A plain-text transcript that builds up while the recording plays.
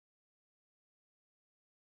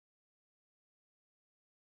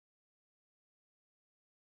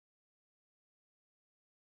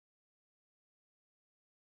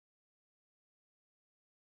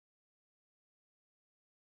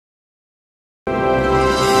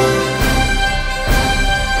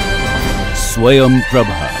Swayam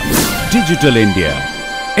Prabha. Digital India.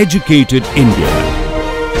 Educated India.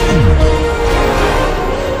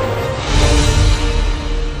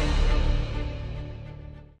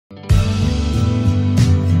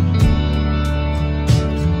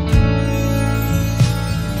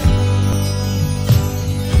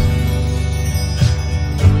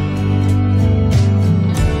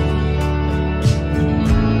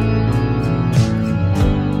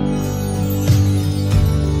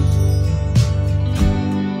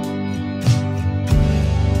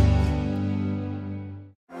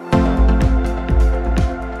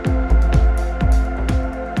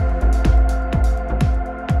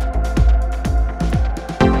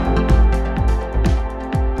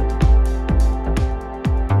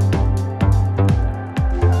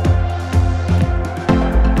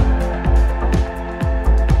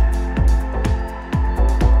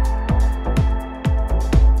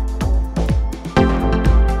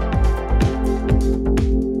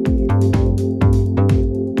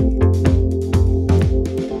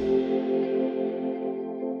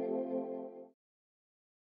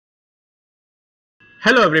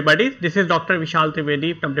 Hello everybody, this is Dr. Vishal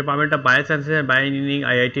Trivedi from Department of Biosciences and Bioengineering,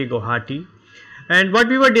 IIT Guwahati. And what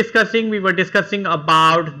we were discussing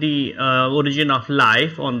about the origin of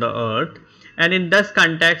life on the earth, and in this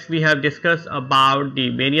context we have discussed about the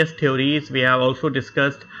various theories. We have also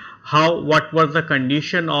discussed what was the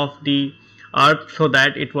condition of the earth so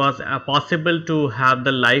that it was possible to have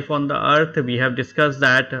the life on the earth. We have discussed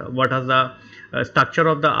that what is the structure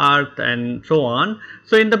of the earth and so on.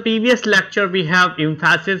 So in the previous lecture we have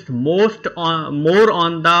emphasized more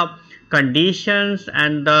on the conditions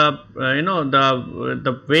and the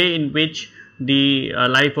the way in which the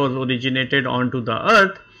life was originated onto the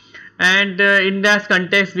earth. And in that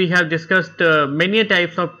context we have discussed many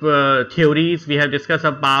types of theories. We have discussed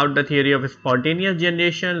about the theory of spontaneous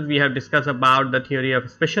generations, we have discussed about the theory of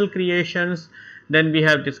special creations, then we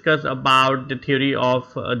have discussed about the theory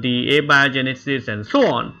of the abiogenesis and so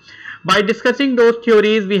on. By discussing those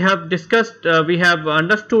theories, we have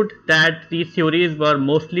understood that these theories were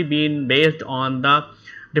mostly being based on the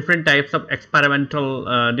different types of experimental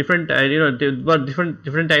different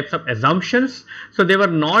types of assumptions. So they were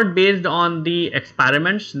not based on the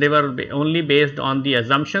experiments, they were only based on the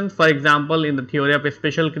assumptions. For example, in the theory of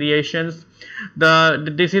special creations,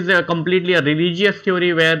 this is completely a religious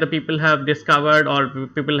theory where the people have discovered or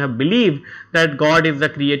people have believed that God is the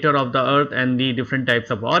creator of the earth and the different types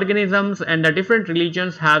of organisms, and the different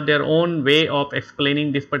religions have their own way of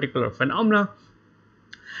explaining this particular phenomena.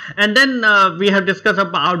 And then we have discussed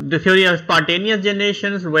about the theory of spontaneous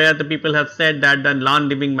generations, where the people have said that the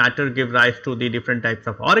non-living matter gives rise to the different types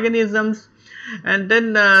of organisms. And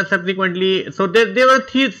then subsequently, so there were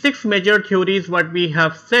 6 major theories what we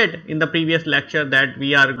have said in the previous lecture that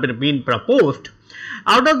we are being proposed.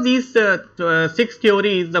 Out of these 6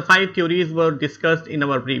 theories, the 5 theories were discussed in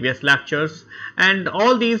our previous lectures, and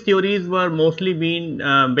all these theories were mostly being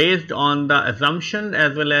based on the assumption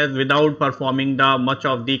as well as without performing much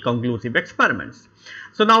of the conclusive experiments.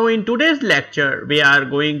 So now in today's lecture we are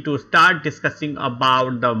going to start discussing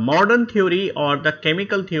about the modern theory or the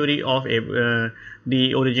chemical theory of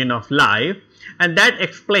the origin of life, and that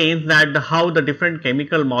explains that how the different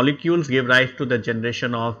chemical molecules give rise to the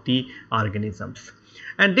generation of the organisms.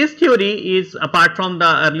 And this theory is, apart from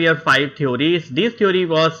the earlier 5 theories, this theory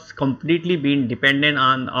was completely being dependent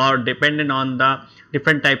on the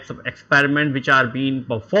different types of experiments which are being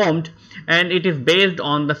performed, and it is based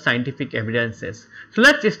on the scientific evidences. So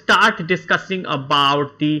let's start discussing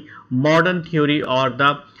about the modern theory or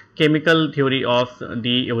the chemical theory of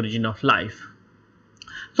the origin of life.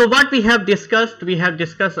 So what we have discussed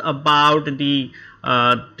about the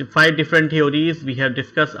 5 different theories. We have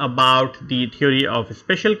discussed about the theory of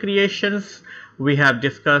special creations, we have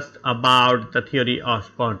discussed about the theory of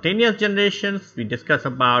spontaneous generations, we discussed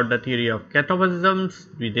about the theory of cataclysms,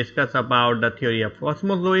 we discussed about the theory of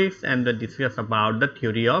cosmozoics, and we discussed about the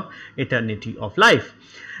theory of eternity of life.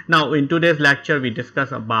 Now in today's lecture we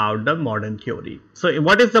discuss about the modern theory. So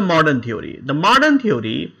what is the modern theory? The modern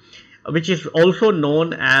theory, which is also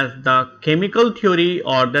known as the chemical theory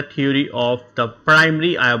or the theory of the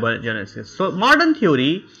primary abiogenesis. So modern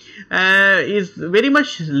theory is very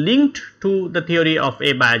much linked to the theory of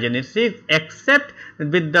abiogenesis, except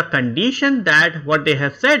with the condition that what they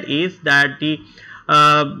have said is that it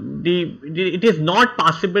is not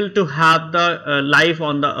possible to have the life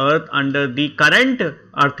on the earth under the current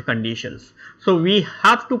earth conditions. So we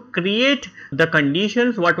have to create the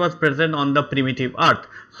conditions what was present on the primitive earth.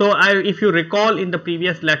 So if you recall, in the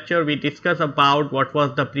previous lecture we discussed about what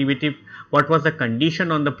was the primitive what was the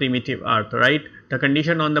condition on the primitive earth, right? The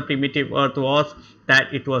condition on the primitive earth was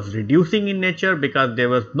that it was reducing in nature because there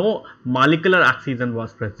was no molecular oxygen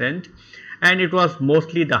was present, and it was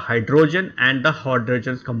mostly the hydrogen and the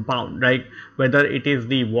hydrogen compound, right? Whether it is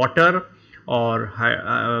the water or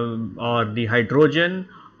the hydrogen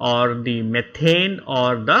or the methane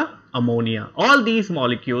or the ammonia, all these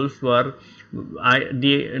molecules were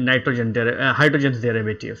the hydrogen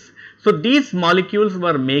derivatives. So these molecules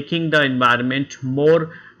were making the environment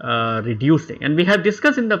more reducing, and we have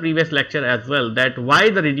discussed in the previous lecture as well that why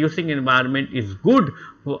the reducing environment is good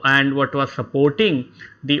and what was supporting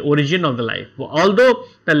the origin of the life. Although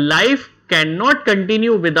the life cannot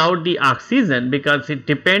continue without the oxygen because it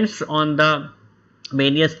depends on the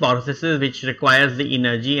various processes which requires the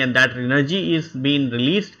energy, and that energy is being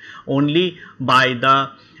released only by the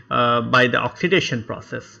oxidation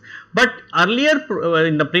process. But earlier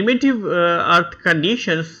in the primitive earth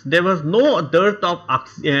conditions, there was no dearth of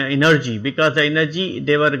energy, because the energy,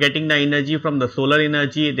 they were getting the energy from the solar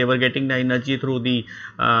energy, they were getting the energy through the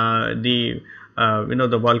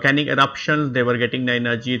the volcanic eruptions, they were getting the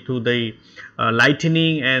energy through the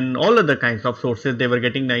lightning and all other kinds of sources, they were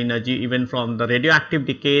getting the energy even from the radioactive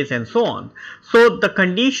decays and so on. So the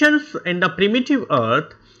conditions in the primitive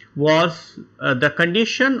earth was the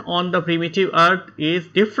condition on the primitive earth is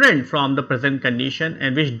different from the present condition,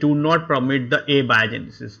 and which do not permit the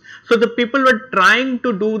abiogenesis. So the people were trying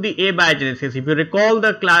to do the abiogenesis. If you recall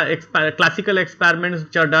the classical experiments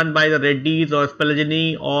which are done by the Reddy's or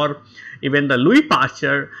Spelagini or even the Louis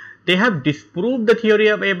Pasteur, they have disproved the theory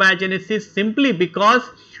of abiogenesis simply because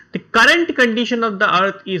the current condition of the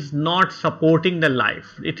earth is not supporting the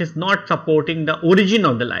life. It is not supporting the origin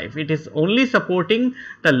of the life. It is only supporting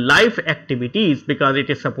the life activities because it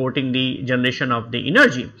is supporting the generation of the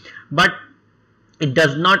energy, but it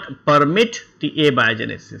does not permit the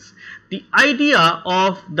abiogenesis. The idea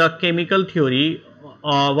of the chemical theory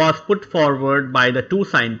was put forward by the two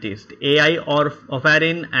scientists, A.I.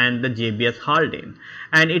 O'Farrill and the J.B.S. Haldane,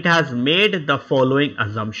 and it has made the following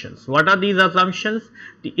assumptions. What are these assumptions?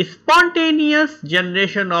 The spontaneous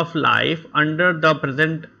generation of life under the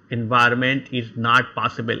present environment is not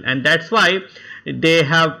possible, and that's why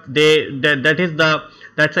that is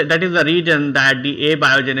the reason that the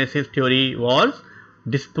abiogenesis theory was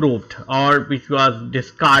disproved or which was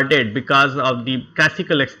discarded because of the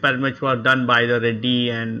classical experiments which were done by the Reddy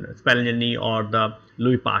and Spelagini or the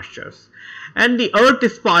Louis Pasteur's. And the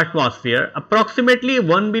Earth's atmosphere, approximately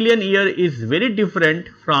 1 billion years, is very different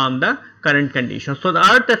from the current condition. So the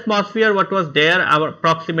Earth atmosphere, what was there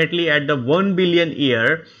approximately at the 1 billion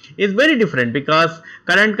year, is very different because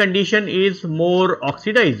current condition is more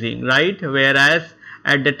oxidizing, right? Whereas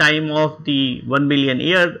at the time of the 1 billion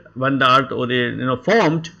year when the earth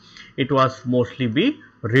formed, it was mostly be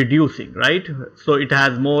reducing, right? So it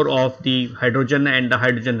has more of the hydrogen and the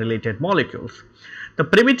hydrogen related molecules. The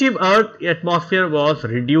primitive earth atmosphere was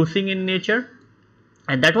reducing in nature,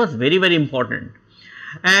 and that was very, very important.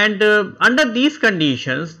 And under these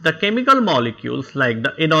conditions, the chemical molecules like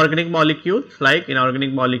the inorganic molecules like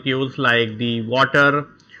the water,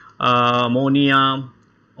 ammonia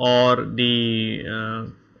or the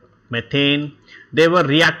methane, they were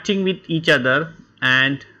reacting with each other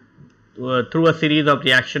and through a series of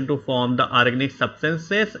reaction to form the organic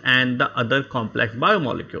substances and the other complex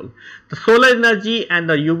biomolecule. The solar energy and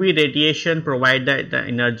the UV radiation provide the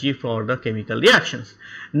energy for the chemical reactions.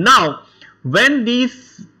 Now, when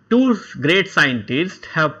these two great scientists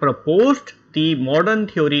have proposed the modern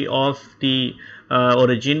theory of the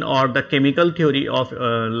origin or the chemical theory of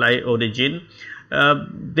life origin,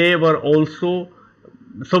 they were also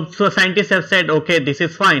so scientists have said, okay, this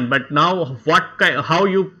is fine, but now how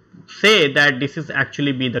you say that this is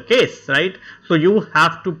actually be the case, right? So you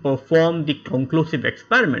have to perform the conclusive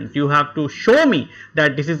experiments. You have to show me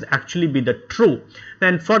that this is actually be the true.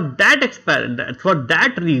 Then for that experiment, for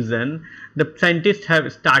that reason, the scientists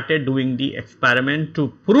have started doing the experiment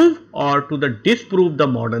to prove or to disprove the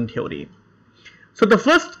modern theory. So the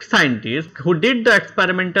first scientist who did the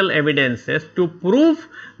experimental evidences to prove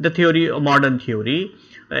the theory, modern theory,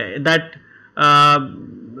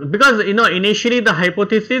 because initially the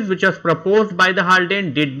hypothesis which was proposed by the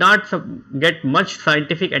Haldane did not get much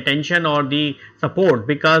scientific attention or the support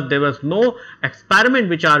because there was no experiment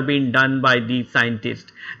which are being done by the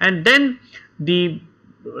scientists. And then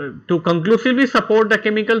to conclusively support the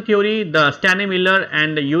chemical theory, the Stanley Miller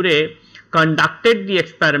and the Urey conducted the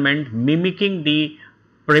experiment mimicking the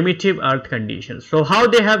primitive earth conditions. So how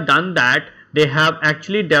they have done that? They have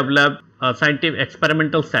actually developed a scientific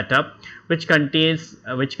experimental setup which contains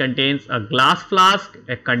a glass flask,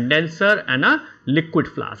 a condenser and a liquid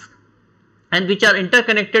flask. and which are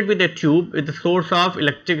interconnected with a tube with the source of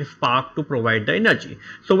electric spark to provide the energy.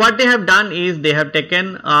 So what they have done is they have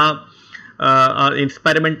taken a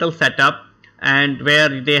experimental setup, and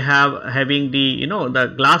where they have having the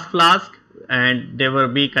the glass flask, and they will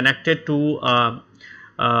be connected to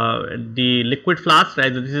the liquid flask,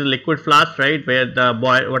 right. So this is a liquid flask, right, where the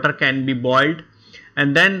water can be boiled,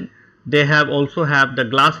 and then they have also have the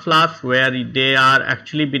glass flask where they are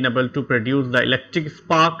actually been able to produce the electric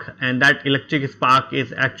spark, and that electric spark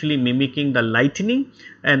is actually mimicking the lightning,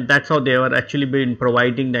 and that's how they were actually been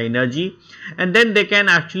providing the energy. And then they can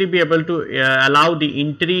actually be able to allow the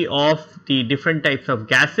entry of the different types of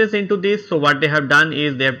gases into this. So what they have done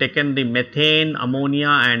is they have taken the methane, ammonia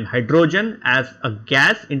and hydrogen as a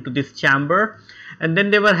gas into this chamber, and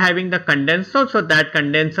then they were having the condenser. So that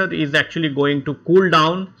condenser is actually going to cool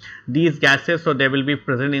down these gases, so they will be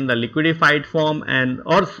present in the liquefied form, and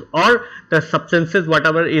or the substances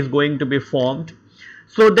whatever is going to be formed.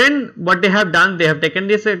 So then what they have done, they have taken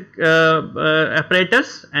this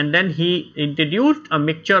apparatus, and then he introduced a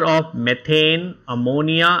mixture of methane,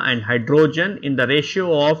 ammonia and hydrogen in the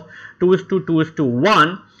ratio of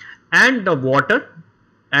 2:2:1, and the water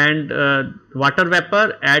and water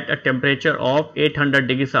vapor at a temperature of 800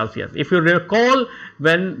 degrees Celsius. If you recall,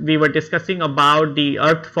 when we were discussing about the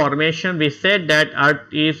earth formation, we said that earth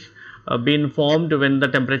is being formed when the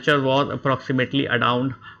temperature was approximately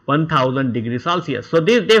around 1000 degrees Celsius. So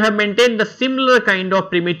they have maintained the similar kind of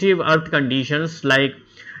primitive earth conditions like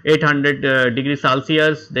 800 degrees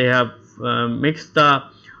Celsius. They have mixed the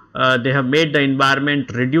they have made the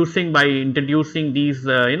environment reducing by introducing these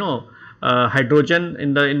hydrogen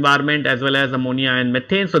in the environment as well as ammonia and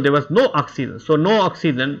methane. So there was no oxygen, so no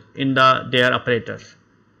oxygen in their apparatus.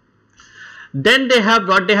 Then they have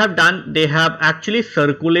what they have done, they have actually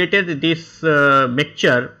circulated this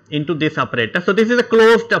mixture into this apparatus. So this is a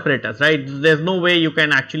closed apparatus, right? There is no way you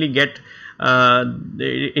can actually get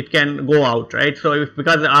it can go out, right? So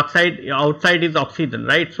because outside is oxygen,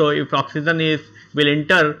 right? So if oxygen will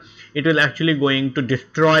enter, it will actually going to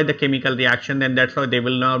destroy the chemical reaction, and that's why there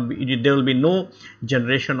will be no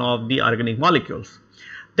generation of the organic molecules.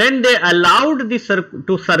 Then they allowed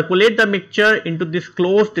to circulate the mixture into this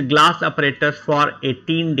closed glass apparatus for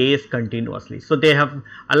 18 days continuously. So they have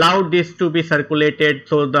allowed this to be circulated.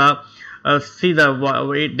 So they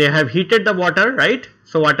have heated the water, right?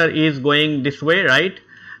 So water is going this way, right?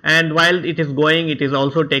 And while it is going, it is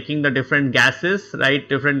also taking the different gases, right?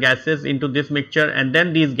 Different gases into this mixture, and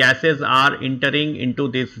then these gases are entering into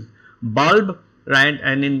this bulb, right?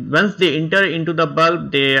 And once they enter into the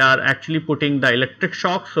bulb, they are actually putting the electric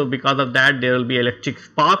shock. So because of that, there will be electric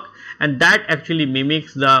spark, and that actually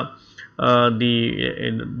mimics the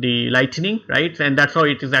lightning, right? And that's how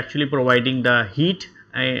it is actually providing the heat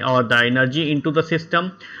or the energy into the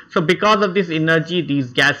system. So because of this energy,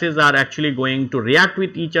 these gases are actually going to react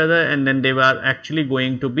with each other, and then they were actually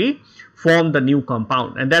going to be form the new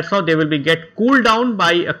compound, and that's how they will be get cooled down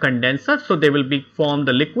by a condenser. So they will be form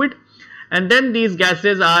the liquid, and then these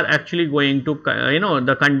gases are actually going to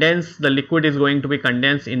the liquid is going to be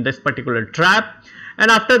condensed in this particular trap,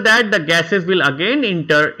 and after that the gases will again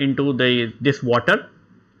enter into this water.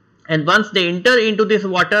 And once they enter into this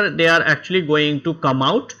water, they are actually going to come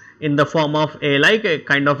out in the form of a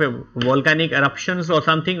kind of a volcanic eruptions or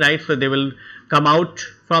something, right? So they will come out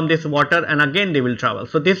from this water, and again they will travel.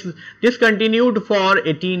 So this continued for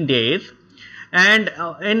 18 days, and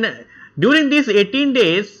during these 18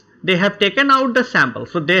 days they have taken out the sample.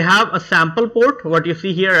 So they have a sample port, what you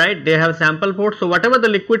see here, right? They have a sample port. So whatever the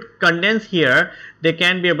liquid condense here, they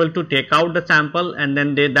can be able to take out the sample, and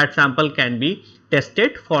then that sample can be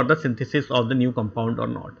tested for the synthesis of the new compound or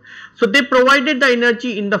not. So they provided the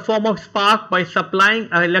energy in the form of spark by supplying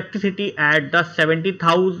electricity at the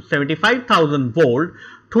 75,000 volt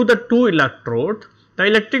to the two electrodes. The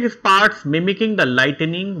electric sparks mimicking the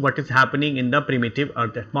lightning what is happening in the primitive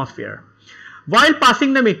earth atmosphere. While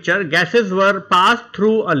passing the mixture, gases were passed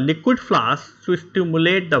through a liquid flask to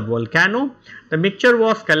stimulate the volcano. The mixture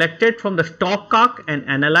was collected from the stopcock and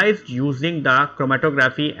analyzed using the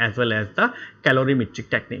chromatography as well as the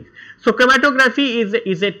calorimetric technique. So chromatography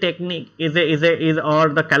is a technique, or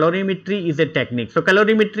the calorimetry is a technique. So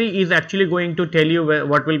calorimetry is actually going to tell you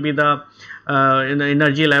what will be the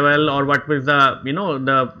energy level, or what was the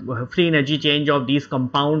the free energy change of these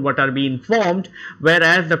compound what are being formed,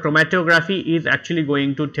 whereas the chromatography is actually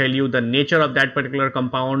going to tell you the nature of that particular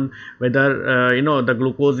compound, whether the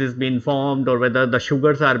glucose is being formed, or whether the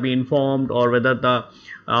sugars are being formed, or whether the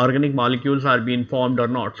organic molecules are being formed or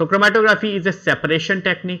not. So chromatography is a separation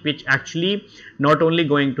technique which actually not only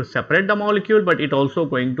going to separate the molecule, but it also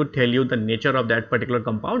going to tell you the nature of that particular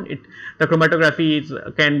compound. The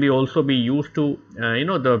chromatography can be also be used to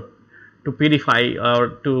to purify or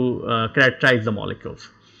to characterize the molecules.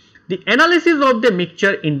 The analysis of the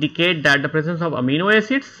mixture indicate that the presence of amino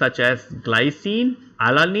acids such as glycine,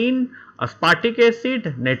 alanine, aspartic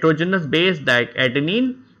acid, nitrogenous base like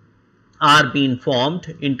adenine are being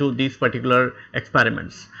formed into these particular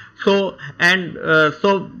experiments. So, and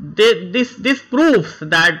this proves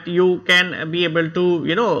that you can be able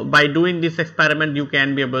to, by doing this experiment, you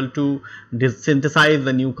can be able to synthesize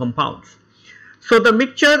the new compounds. So, the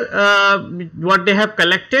mixture what they have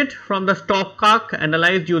collected from the stopcock,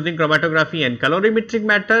 analyzed using chromatography and colorimetric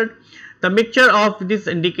method. The mixture of this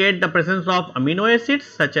indicate the presence of amino acids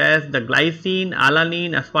such as the glycine,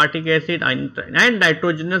 alanine, aspartic acid and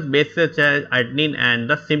nitrogenous bases such as adenine and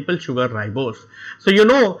the simple sugar ribose. So, you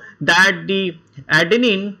know that the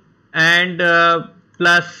adenine and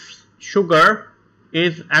plus sugar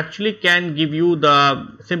is actually can give you the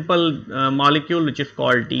simple molecule which is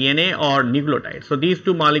called DNA or nucleotide. So, these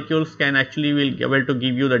two molecules can actually will be able to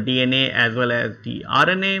give you the DNA as well as the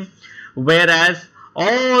RNA, whereas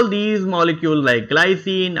all these molecules like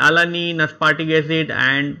glycine, alanine, aspartic acid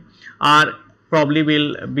and are probably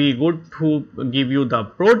will be good to give you the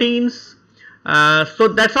proteins. So,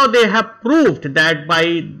 that is how they have proved that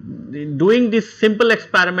by doing this simple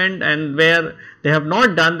experiment, and where they have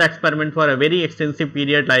not done the experiment for a very extensive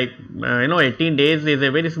period like 18 days is a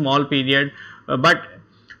very small period, but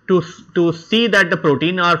to see that the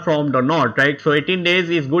protein are formed or not, right. So, 18 days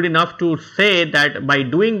is good enough to say that by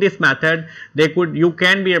doing this method you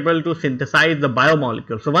can be able to synthesize the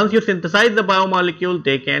biomolecule. So, once you synthesize the biomolecule,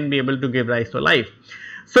 they can be able to give rise to life.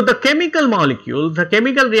 So, the chemical molecules, the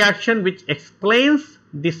chemical reaction which explains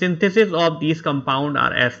the synthesis of these compounds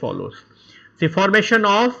are as follows. The formation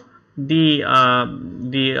of the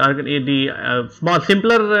small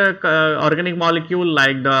simpler organic molecule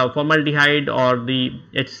like the formaldehyde or the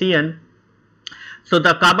HCN. So,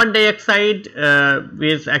 the carbon dioxide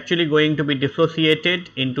is actually going to be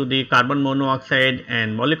dissociated into the carbon monoxide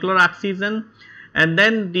and molecular oxygen, and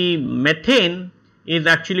then the methane is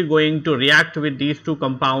actually going to react with these two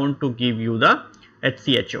compounds to give you the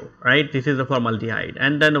HCHO, right. This is the formaldehyde,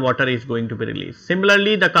 and then the water is going to be released.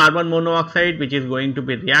 Similarly, the carbon monoxide which is going to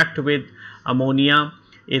be react with ammonia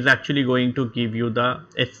is actually going to give you the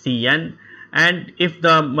HCN, and if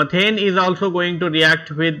the methane is also going to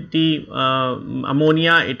react with the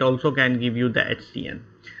ammonia, it also can give you the HCN.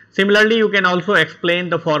 Similarly, you can also explain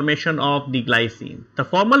the formation of the glycine. The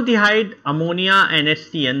formaldehyde, ammonia and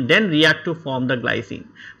HCN then react to form the glycine.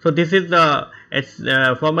 So, this is the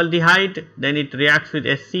formaldehyde, then it reacts with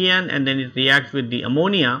HCN and then it reacts with the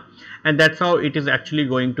ammonia, and that is how it is actually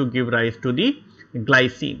going to give rise to the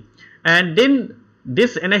glycine. And then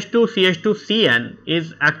this NH2CH2CN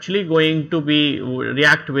is actually going to be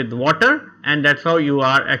react with water, and that is how you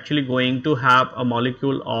are actually going to have a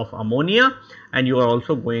molecule of ammonia, and you are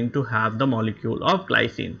also going to have the molecule of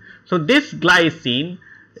glycine. So, this glycine,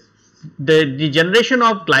 the generation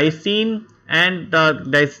of glycine and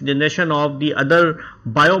the generation of the other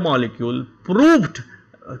biomolecule proved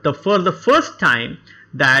for the first time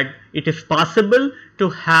that it is possible to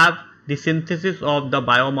have the synthesis of the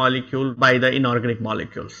biomolecule by the inorganic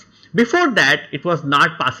molecules. Before that, it was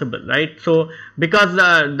not possible, right. So, because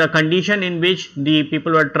the condition in which the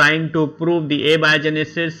people were trying to prove the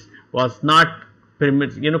abiogenesis was not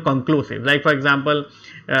conclusive. Like for example,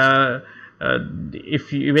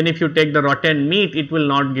 even if you take the rotten meat, it will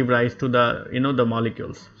not give rise to the the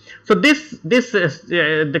molecules. So, this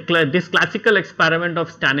classical experiment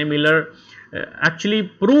of Stanley-Miller actually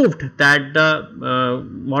proved that the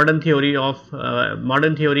modern theory or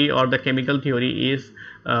the chemical theory is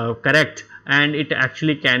correct, and it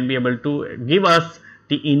actually can be able to give us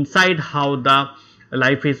the insight how the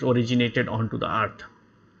life is originated onto the earth.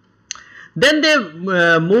 Then they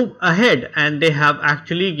move ahead and they have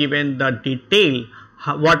actually given the detail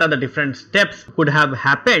what are the different steps could have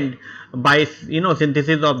happened by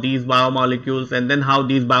synthesis of these biomolecules, and then how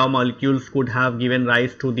these biomolecules could have given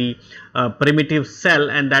rise to the primitive cell,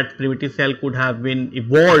 and that primitive cell could have been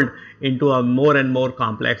evolved into a more and more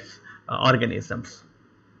complex organisms.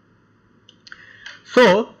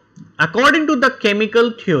 So, according to the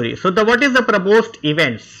chemical theory, so what is the proposed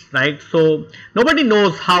events, right? So, nobody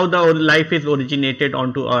knows how the life is originated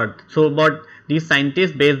onto earth. So, but these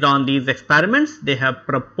scientists, based on these experiments, they have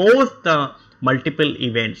proposed the multiple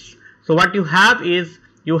events. So, what you have is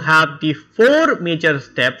you have the 4 major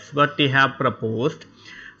steps what they have proposed.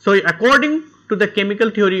 So, according to the chemical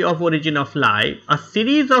theory of origin of life, a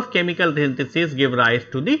series of chemical syntheses give rise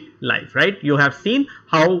to the life, right? You have seen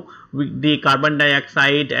how the carbon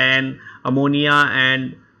dioxide and ammonia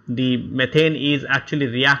and the methane is actually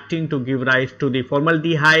reacting to give rise to the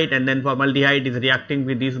formaldehyde, and then formaldehyde is reacting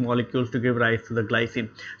with these molecules to give rise to the glycine.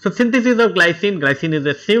 So, synthesis of glycine is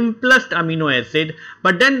the simplest amino acid,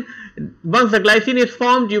 but then once the glycine is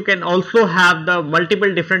formed, you can also have the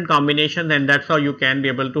multiple different combinations, and that is how you can be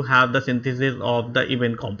able to have the synthesis of the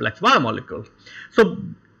even complex biomolecules. So,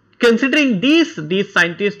 considering these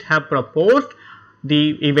scientists have proposed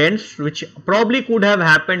the events which probably could have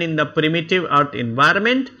happened in the primitive earth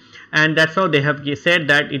environment, and that is how they have said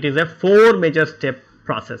that it is a 4 major step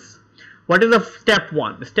process. What is the step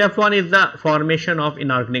 1? Step 1 is the formation of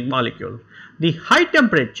inorganic molecule. The high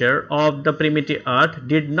temperature of the primitive earth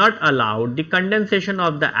did not allow the condensation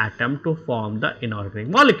of the atom to form the inorganic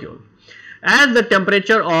molecule. As the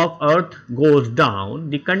temperature of earth goes down,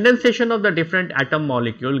 the condensation of the different atom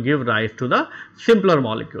molecule give rise to the simpler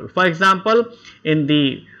molecule. For example, in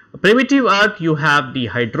the primitive earth you have the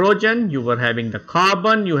hydrogen, you were having the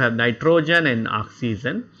carbon, you have nitrogen and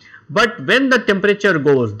oxygen. But when the temperature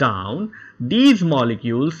goes down, these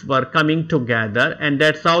molecules were coming together, and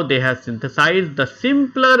that is how they have synthesized the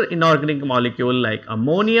simpler inorganic molecule like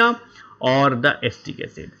ammonia or the acetic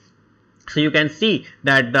acid. So, you can see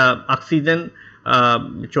that the oxygen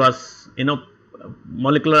which was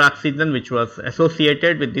molecular oxygen which was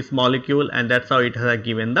associated with this molecule, and that is how it has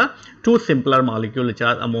given the 2 simpler molecules which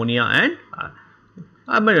are ammonia and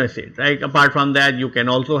amino acid, right. Apart from that, you can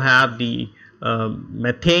also have the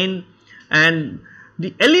methane, and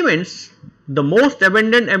the elements, the most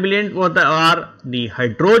abundant element are the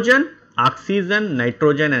hydrogen, oxygen,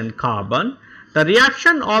 nitrogen and carbon. The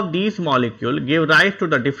reaction of these molecules give rise to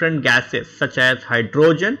the different gases such as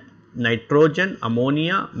hydrogen, nitrogen,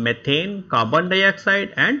 ammonia, methane, carbon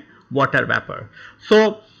dioxide and water vapor.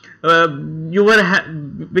 So,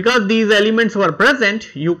 because these elements were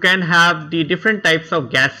present, you can have the different types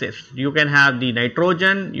of gases. You can have the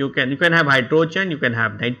nitrogen, you can have hydrogen, you can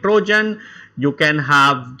have nitrogen, you can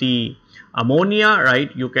have the ammonia,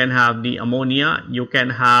 right, you can have the ammonia, you can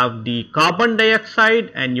have the carbon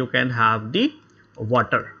dioxide and you can have the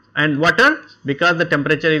water. And water, because the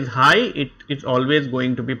temperature is high, it is always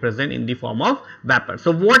going to be present in the form of vapor.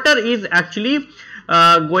 So, water is actually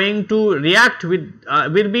going to react with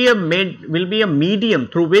will be a medium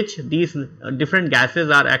through which these different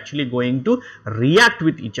gases are actually going to react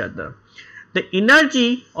with each other. The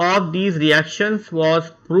energy of these reactions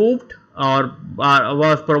was proved or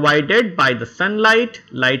was provided by the sunlight,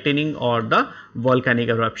 lightning or the volcanic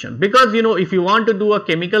eruption, because if you want to do a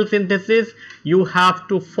chemical synthesis, you have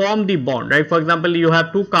to form the bond, right. For example, you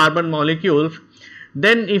have 2 carbon molecules,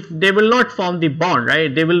 then if they will not form the bond,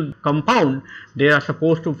 right, they will compound, they are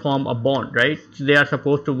supposed to form a bond, right. They are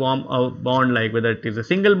supposed to form a bond, like whether it is a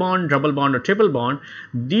single bond, double bond or triple bond.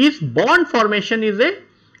 This bond formation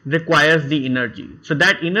requires the energy. So,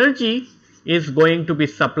 that energy is going to be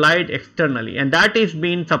supplied externally, and that is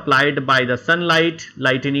being supplied by the sunlight,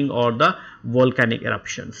 lightning or the volcanic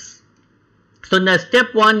eruptions. So, in the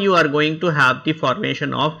step 1, you are going to have the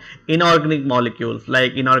formation of inorganic molecules,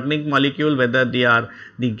 like inorganic molecule, whether they are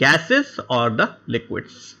the gases or the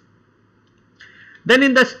liquids. Then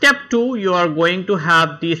in the step 2, you are going to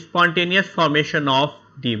have the spontaneous formation of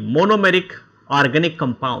the monomeric organic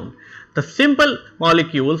compound. The simple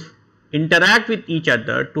molecules interact with each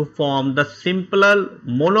other to form the simpler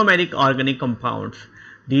monomeric organic compounds.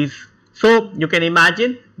 So, you can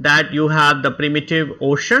imagine that you have the primitive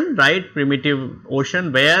ocean, right, primitive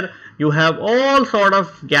ocean where you have all sort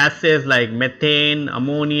of gases like methane,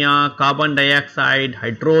 ammonia, carbon dioxide,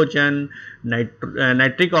 hydrogen,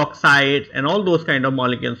 nitric oxide and all those kind of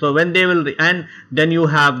molecules. So, when they will, and then you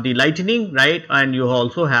have the lightning, right, and you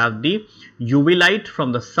also have the UV light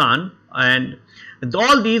from the sun, and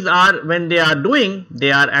all these are, when they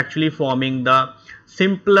are actually forming the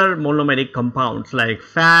simpler monomeric compounds like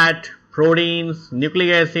fat, proteins,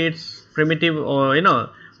 nucleic acids, primitive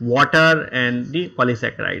water and the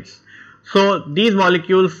polysaccharides. So, these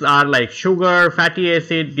molecules are like sugar, fatty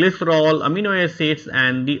acid, glycerol, amino acids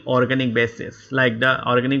and the organic bases, like the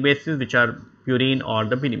organic bases which are purine or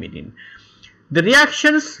the pyrimidine. The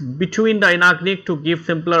reactions between the inorganic to give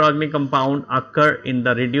simpler organic compound occur in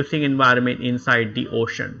the reducing environment inside the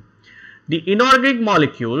ocean. The inorganic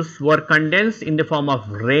molecules were condensed in the form of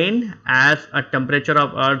rain as a temperature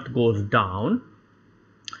of earth goes down.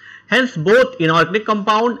 Hence, both inorganic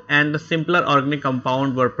compound and the simpler organic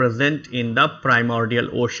compound were present in the primordial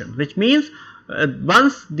ocean, which means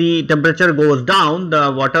once the temperature goes down,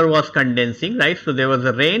 the water was condensing, right? So there was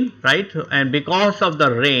a rain, right? And because of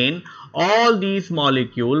the rain, all these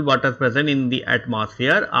molecules what are present in the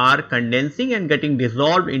atmosphere are condensing and getting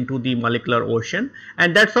dissolved into the molecular ocean,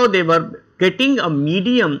 and that's how they were getting a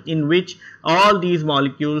medium in which all these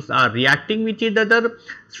molecules are reacting with each other.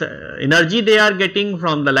 So energy they are getting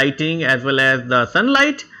from the lighting as well as the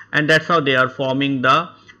sunlight, and that's how they are forming the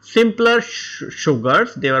simpler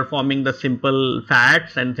sugars. They are forming the simple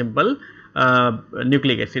fats and simple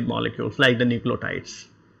nucleic acid molecules like the nucleotides.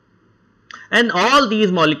 And all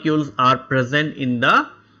these molecules are present in the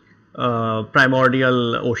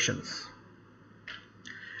primordial oceans.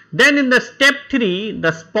 Then in the step 3,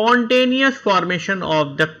 the spontaneous formation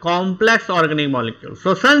of the complex organic molecules.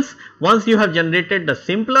 So since once you have generated the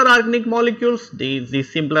simpler organic molecules,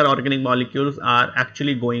 these simpler organic molecules are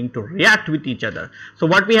actually going to react with each other. So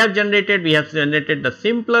what we have generated the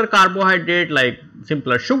simpler carbohydrate like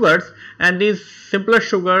simpler sugars, and these simpler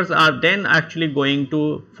sugars are then actually going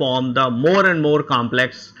to form the more and more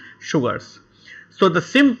complex sugars. So the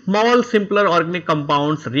small simpler organic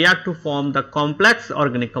compounds react to form the complex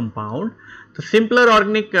organic compound. The simpler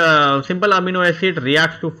organic simple amino acid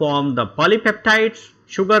reacts to form the polypeptides.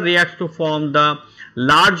 Sugar reacts to form the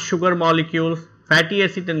large sugar molecules. Fatty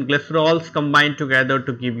acid and glycerols combine together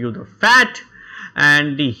to give you the fat,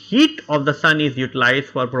 and the heat of the sun is utilized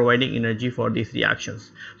for providing energy for these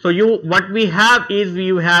reactions. So what we have is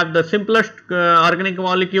you have the simpler organic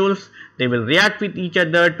molecules. They will react with each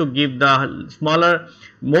other to give the smaller,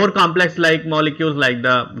 more complex like molecules like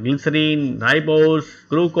the glycerine, ribose,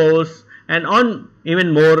 glucose, and on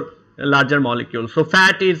even more larger molecules. So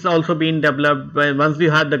fat is also being developed. Once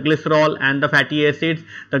you have the glycerol and the fatty acids,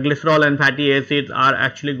 the glycerol and fatty acids are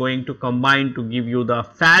actually going to combine to give you the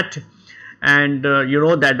fat. And you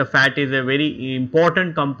know that the fat is a very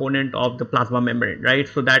important component of the plasma membrane, right?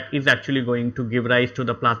 So that is actually going to give rise to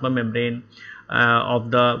the plasma membrane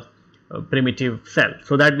of the primitive cell.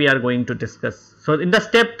 So that we are going to discuss. So in the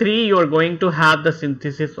step 3, you are going to have the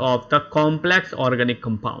synthesis of the complex organic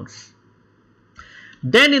compounds.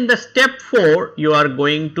 Then in the step 4, you are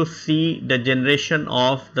going to see the generation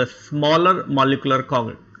of the smaller molecular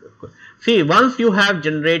compounds. See, once you have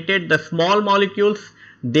generated the small molecules,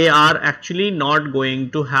 they are actually not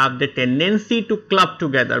going to have the tendency to club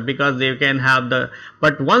together because they can have the,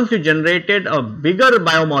 but once you generated a bigger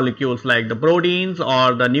biomolecules like the proteins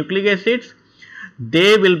or the nucleic acids,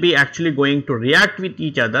 they will be actually going to react with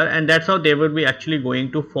each other, and that's how they will be actually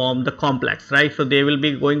going to form the complex, right? So they will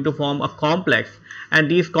be going to form a complex,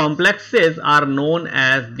 and these complexes are known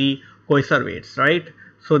as the coiservates, right?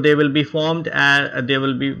 So they will be formed as, they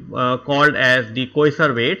will be called as the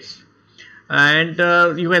coiservates.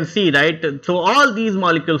 And you can see, right, so all these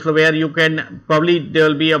molecules, so where you can probably there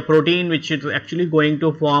will be a protein which is actually going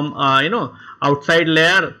to form you know, outside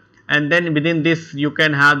layer, and then within this you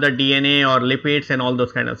can have the DNA or lipids and all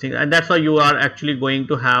those kind of things, and that's why you are actually going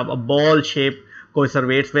to have a ball shaped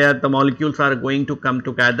coiservates where the molecules are going to come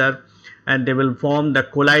together and they will form the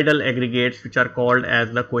colloidal aggregates which are called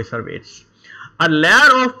as the coiservates. A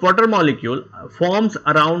layer of water molecule forms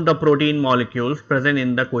around the protein molecules present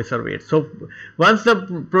in the coiservates. So once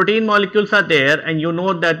the protein molecules are there, and you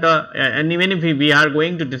know that and even if we are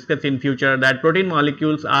going to discuss in future that protein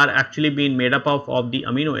molecules are actually being made up of the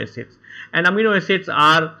amino acids, and amino acids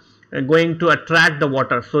are going to attract the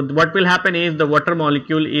water. So what will happen is the water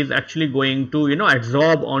molecule is actually going to, you know,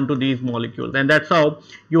 absorb onto these molecules, and that's how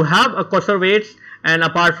you have a coiservates. And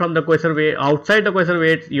apart from the coiservate, outside the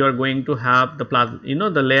coiservates, you are going to have the plasma, you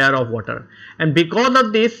know, the layer of water. And because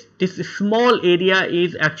of this small area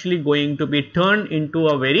is actually going to be turned into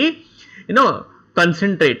a very, you know,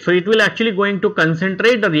 concentrate. So it will actually going to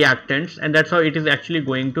concentrate the reactants, and that's how it is actually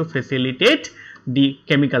going to facilitate the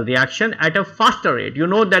chemical reaction at a faster rate. You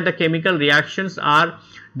know that the chemical reactions are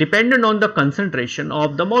dependent on the concentration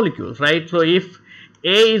of the molecules, right? So if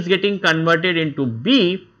A is getting converted into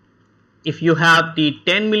B, if you have the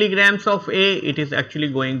 10 milligrams of A, it is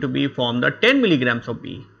actually going to be from the 10 milligrams of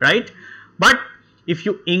B, right? But if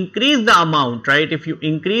you increase the amount, right, if you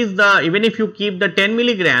increase the, even if you keep the 10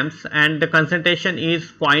 milligrams and the concentration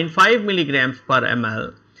is 0.5 milligrams per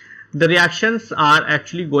ml, the reactions are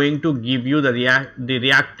actually going to give you the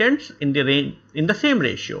reactants in the range, in the same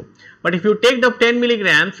ratio. But if you take the 10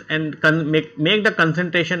 milligrams and make the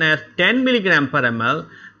concentration as 10 milligram per ml,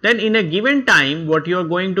 then in a given time what you are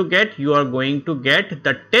going to get, you are going to get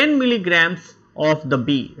the 10 milligrams of the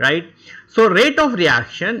B, right? So rate of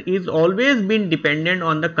reaction is always been dependent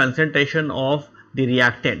on the concentration of the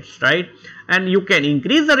reactants, right? And you can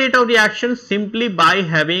increase the rate of reaction simply by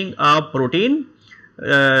having a protein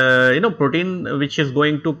protein which is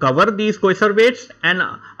going to cover these coacervates, and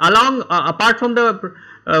along apart from the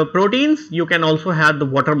proteins, you can also have the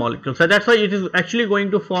water molecule. So that's why it is actually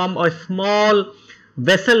going to form a small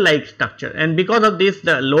vessel like structure, and because of this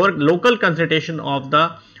the local concentration of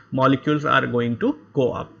the molecules are going to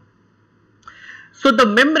go up. So the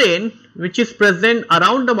membrane which is present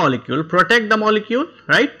around the molecule protect the molecule,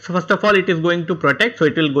 right? So first of all it is going to protect, so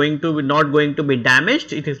it will not going to be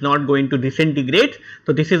damaged, it is not going to disintegrate.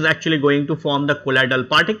 So this is actually going to form the colloidal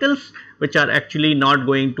particles which are actually not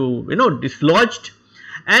going to dislodged,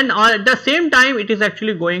 and at the same time it is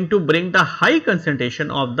actually going to bring the high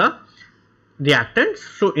concentration of the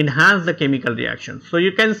reactants to enhance the chemical reaction. So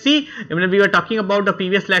you can see when we were talking about the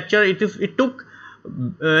previous lecture, it took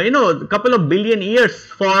a couple of billion years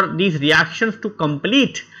for these reactions to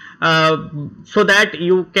complete, so that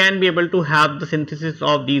you can be able to have the synthesis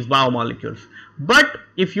of these biomolecules. But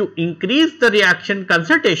if you increase the reaction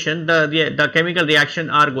concentration, the chemical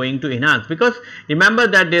reaction are going to enhance, because remember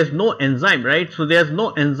that there is no enzyme, right? So there is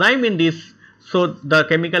no enzyme in this, so the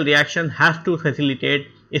chemical reaction has to facilitate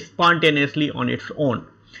spontaneously on its own.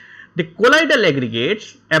 The colloidal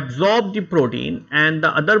aggregates absorb the protein and the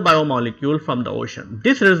other biomolecule from the ocean.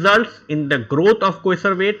 This results in the growth of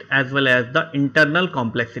coacervate as well as the internal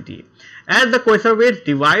complexity, as the coacervates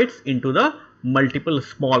divides into the multiple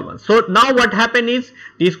small ones. So now what happened is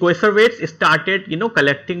these coacervates started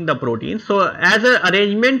collecting the protein. So as an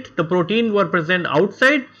arrangement, the protein were present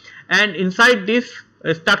outside, and inside this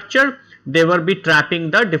structure they will be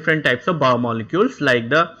trapping the different types of biomolecules like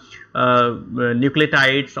the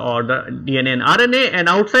nucleotides or the DNA and RNA, and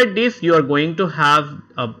outside this you are going to have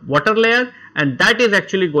a water layer, and that is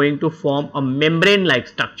actually going to form a membrane like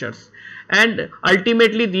structures. And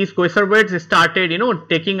ultimately these coacervates started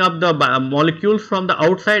taking up the molecules from the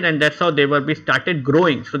outside, and that's how they will be started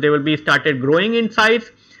growing. So they will be started growing in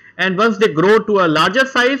size, and once they grow to a larger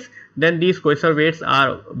size, then these coacervates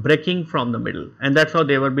are breaking from the middle, and that's how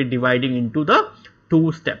they will be dividing into the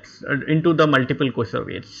two steps, into the multiple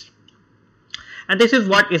coacervates. And this is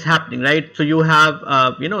what is happening, right? So you have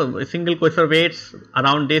single coacervates,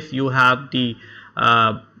 around this you have the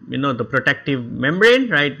the protective membrane,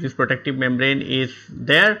 right? This protective membrane is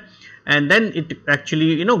there, and then it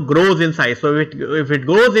actually grows in size. So if it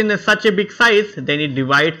grows in such a big size, then it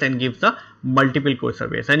divides and gives the multiple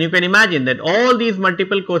coacervates. And you can imagine that all these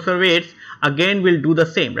multiple coacervates again will do the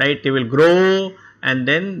same, right? They will grow and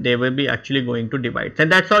then they will be actually going to divide,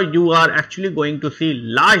 and that's how you are actually going to see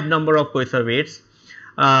large number of coacervates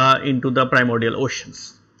into the primordial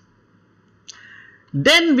oceans.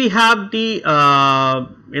 Then we have the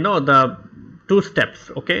the two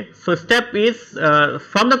steps. Okay, so step is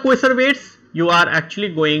from the coacervates you are actually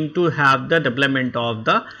going to have the development of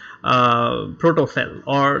the protocell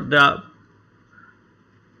or the.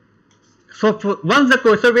 So once the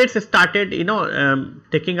coacervates started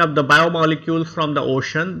taking up the biomolecules from the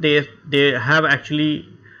ocean, they have actually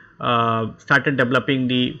started developing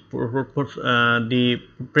the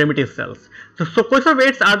primitive cells. So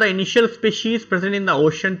coacervates are the initial species present in the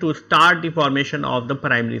ocean to start the formation of the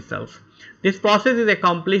primary cells. This process is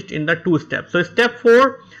accomplished in the two steps. So step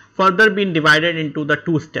 4 further been divided into the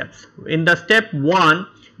two steps. In the step 1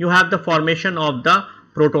 you have the formation of the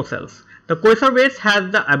protocells. The coacervates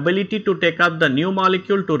has the ability to take up the new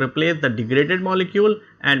molecule to replace the degraded molecule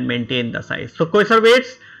and maintain the size. So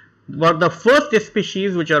coacervates were the first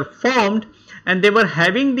species which are formed, and they were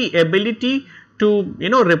having the ability to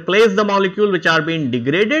replace the molecule which are being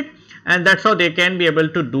degraded, and that's how they can be able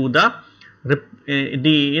to do the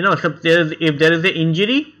if there is an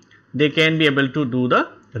injury, they can be able to do the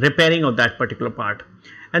repairing of that particular part.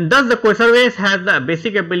 And thus the coacervates has the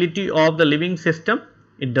basic ability of the living system.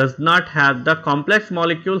 It does not have the complex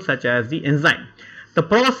molecules such as the enzyme. The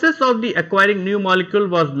process of the acquiring new molecule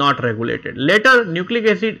was not regulated. Later, nucleic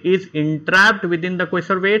acid is entrapped within the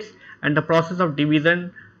coacervates, and the process of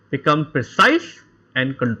division becomes precise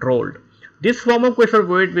and controlled. This form of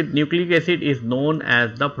coacervate with nucleic acid is known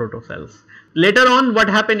as the protocells. Later on, what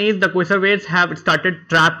happened is the coacervates have started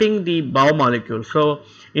trapping the biomolecules. So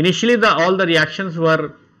initially all the reactions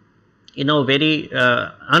were very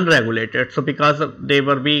unregulated. So because they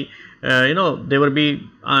were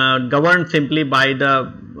governed simply by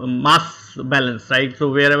the mass balance, right?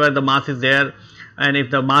 So wherever the mass is there, and if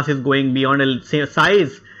the mass is going beyond a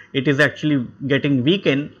size, it is actually getting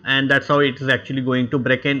weakened, and that's how it is actually going to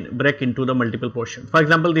break into the multiple portions. For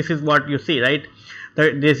example, this is what you see, right?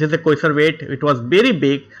 This is a coacervate. It was very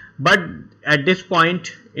big, but at this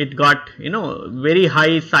point it got very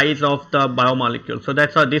high size of the biomolecule. So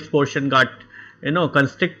that's how this portion got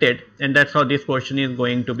constricted, and that's how this portion is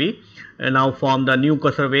going to be now form the new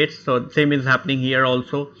conservates. So same is happening here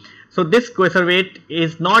also. So this conservate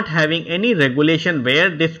is not having any regulation where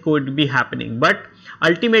this could be happening, but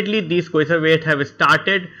ultimately these conservates have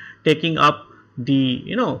started taking up the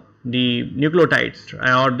the nucleotides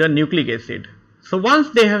or the nucleic acid. So once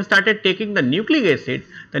they have started taking the nucleic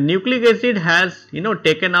acid has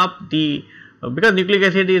taken up the because nucleic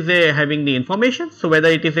acid is having the information. So whether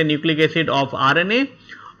it is a nucleic acid of RNA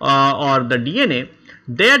or the DNA,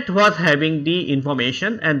 that was having the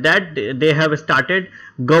information, and that they have started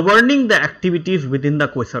governing the activities within the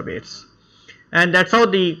conservates, and that's how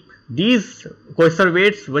these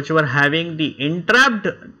conservates which were having the entrapped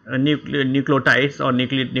nucleotides or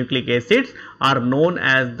nucleic acids are known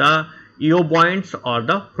as the eobuoyants or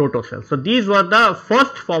the protocells. So these were the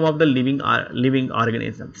first form of the living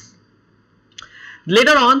organisms.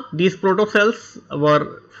 Later on, these protocells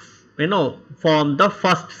were form the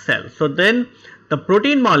first cell. So then the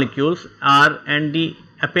protein molecules and the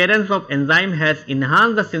appearance of enzyme has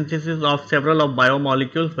enhanced the synthesis of several of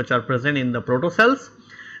biomolecules which are present in the protocells.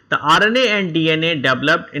 The RNA and DNA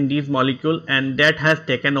developed in these molecules, and that has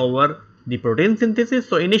taken over the protein synthesis.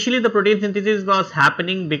 So initially the protein synthesis was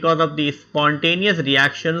happening because of the spontaneous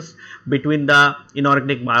reactions between the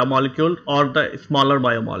inorganic biomolecules or the smaller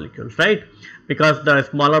biomolecules, right? Because the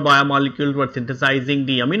smaller biomolecules were synthesizing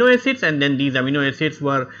the amino acids, and then these amino acids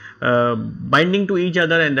were binding to each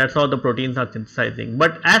other, and that's how the proteins are synthesizing.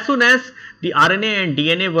 But as soon as the RNA and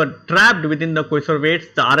DNA were trapped within the conservates,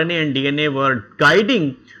 the RNA and DNA were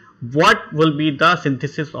guiding what will be the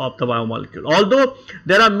synthesis of the biomolecule. Although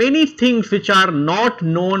there are many things which are not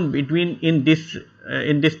known in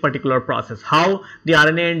this particular process, how the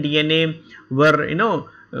RNA and DNA were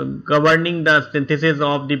governing the synthesis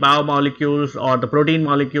of the biomolecules or the protein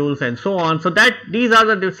molecules and so on. So that these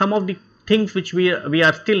are some of the things which we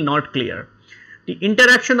are still not clear. The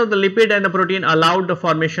interaction of the lipid and the protein allowed the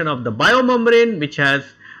formation of the biomembrane, which has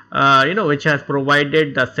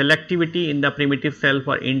provided the selectivity in the primitive cell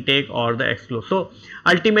for intake or the exclusion. So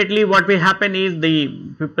ultimately what will happen is the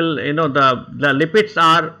lipids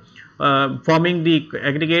are forming the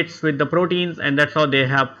aggregates with the proteins, and that's how they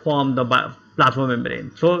have formed the plasma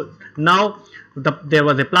membrane. So now there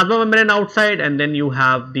was a plasma membrane outside, and then you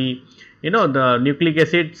have the the nucleic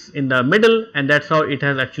acids in the middle, and that's how it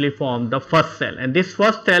has actually formed the first cell. And this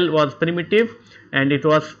first cell was primitive, and it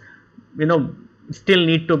was still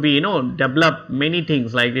need to be develop many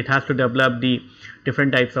things, like it has to develop the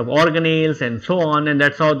different types of organelles and so on, and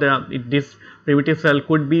that's how this primitive cell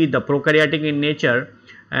could be the prokaryotic in nature,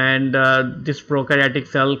 and this prokaryotic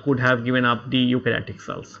cell could have given up the eukaryotic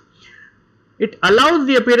cells. It allows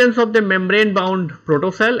the appearance of the membrane bound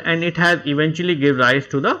protocell, and it has eventually give rise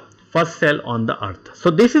to the first cell on the earth.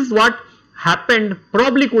 So this is what happened,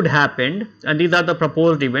 probably could happen, and these are the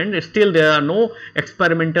proposed events. Still there are no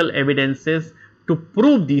experimental evidences to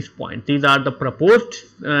prove these points. These are the proposed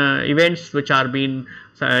events which are being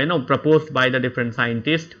proposed by the different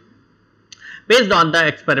scientists based on the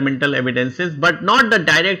experimental evidences, but not the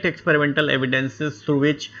direct experimental evidences through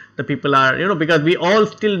which the people are because we all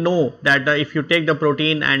still know that if you take the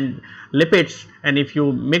protein and lipids, and if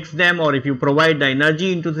you mix them or if you provide the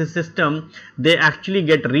energy into the system, they actually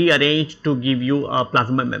get rearranged to give you a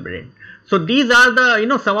plasma membrane. So these are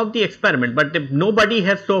the some of the experiment, but nobody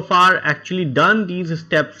has so far actually done these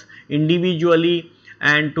steps individually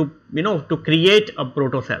and to to create a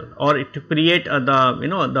protocell or to create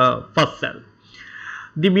the first cell.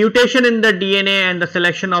 The mutation in the DNA and the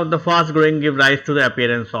selection of the fast growing give rise to the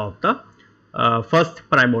appearance of the first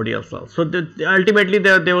primordial cell. So ultimately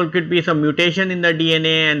there could be some mutation in the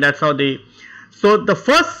DNA, and that's how so the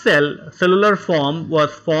first cellular form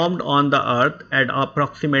was formed on the earth at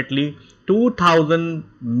approximately 2000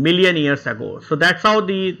 million years ago. So that's how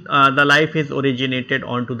the life is originated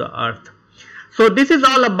onto the earth. So this is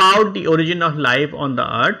all about the origin of life on the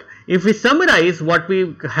earth. If we summarize what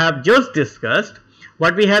we have just discussed,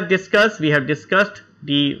 we have discussed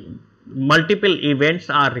the multiple events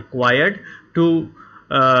are required to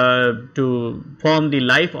form the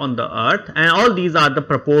life on the earth, and all these are the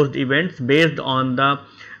proposed events based on the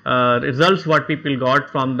results what people got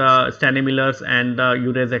from the Stanley-Miller's and the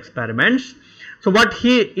Urey's experiments. So what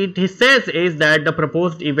he says is that the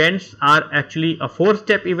proposed events are actually a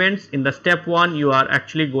 4-step events. In the step 1, you are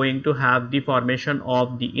actually going to have the formation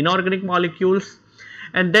of the inorganic molecules,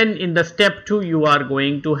 and then in the step 2 you are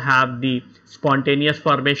going to have the spontaneous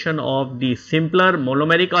formation of the simpler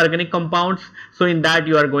monomeric organic compounds. So in that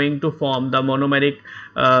you are going to form the monomeric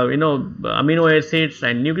amino acids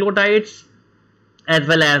and nucleotides, as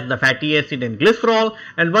well as the fatty acid and glycerol.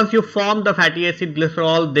 And once you form the fatty acid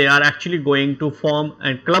glycerol, they are actually going to form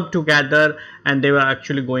and club together, and they are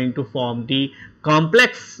actually going to form the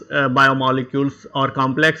complex biomolecules or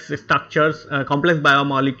complex structures, complex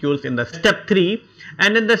biomolecules in the step 3.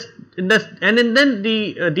 And then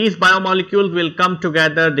these biomolecules will come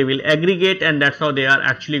together, they will aggregate, and that's how they are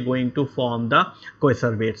actually going to form the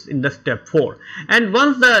coacervates in the step 4. And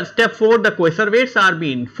once the step 4, the coacervates are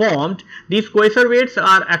being formed, these coacervates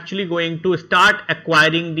are actually going to start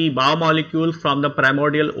acquiring the biomolecules from the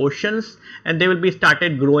primordial oceans, and they will be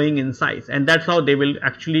started growing in size, and that's how they will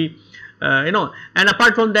actually and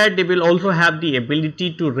apart from that, they will also have the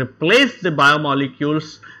ability to replace the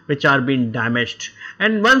biomolecules which are being damaged.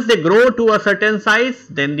 And once they grow to a certain size,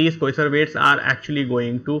 then these coacervates are actually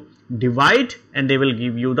going to divide, and they will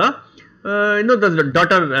give you the the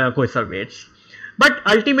daughter coacervates. But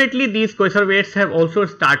ultimately, these coacervates have also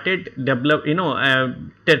started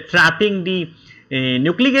trapping the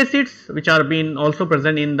nucleic acids which are being also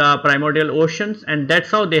present in the primordial oceans, and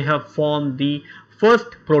that's how they have formed the first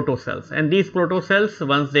protocells. And these protocells,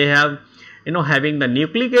 once they have having the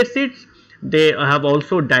nucleic acids, they have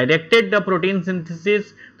also directed the protein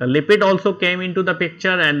synthesis. The lipid also came into the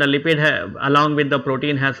picture, and the lipid along with the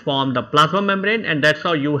protein has formed the plasma membrane, and that's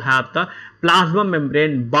how you have the plasma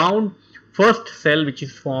membrane bound first cell which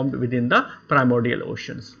is formed within the primordial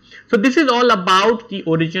oceans. So this is all about the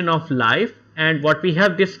origin of life, and what we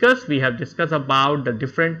have discussed about the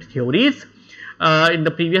different theories in the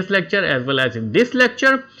previous lecture as well as in this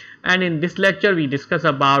lecture. And in this lecture we discuss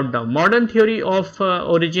about the modern theory of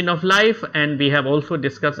origin of life, and we have also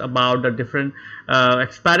discussed about the different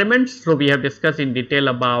experiments. So we have discussed in detail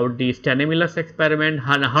about the Stanley-Miller's experiment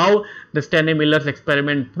and how the Stanley-Miller's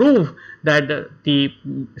experiment prove that the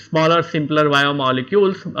smaller simpler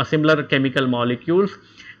biomolecules, similar chemical molecules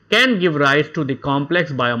can give rise to the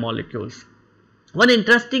complex biomolecules. One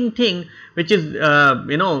interesting thing which is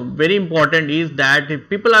very important is that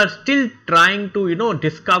people are still trying to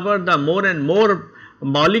discover the more and more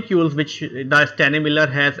molecules which the Stanley-Miller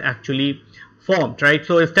has actually formed, right?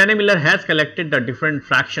 So Stanley-Miller has collected the different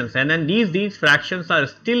fractions, and then these fractions are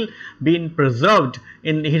still being preserved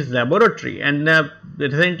in his laboratory. And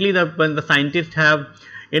recently when the scientists have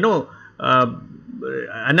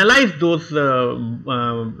analyze those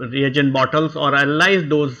reagent bottles or analyze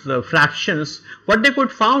those fractions, what they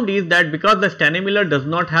could found is that because the Stanley-Miller does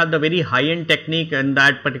not have the very high-end technique in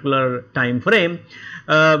that particular time frame,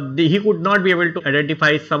 he could not be able to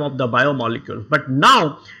identify some of the biomolecules. But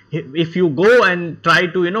now if you go and try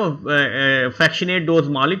to fractionate those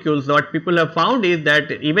molecules, what people have found is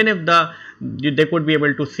that even if they could be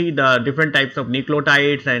able to see the different types of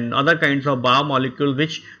nucleotides and other kinds of biomolecules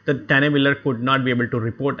which the Stanley-Miller could not be able to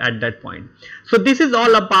report at that point. So this is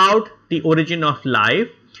all about the origin of life.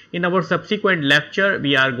 In our subsequent lecture,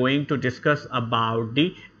 we are going to discuss about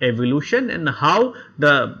the evolution and how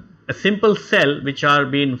a simple cell which are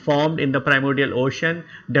being formed in the primordial ocean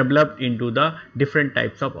developed into the different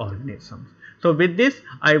types of organisms. So with this,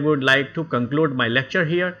 I would like to conclude my lecture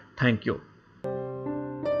here. Thank you.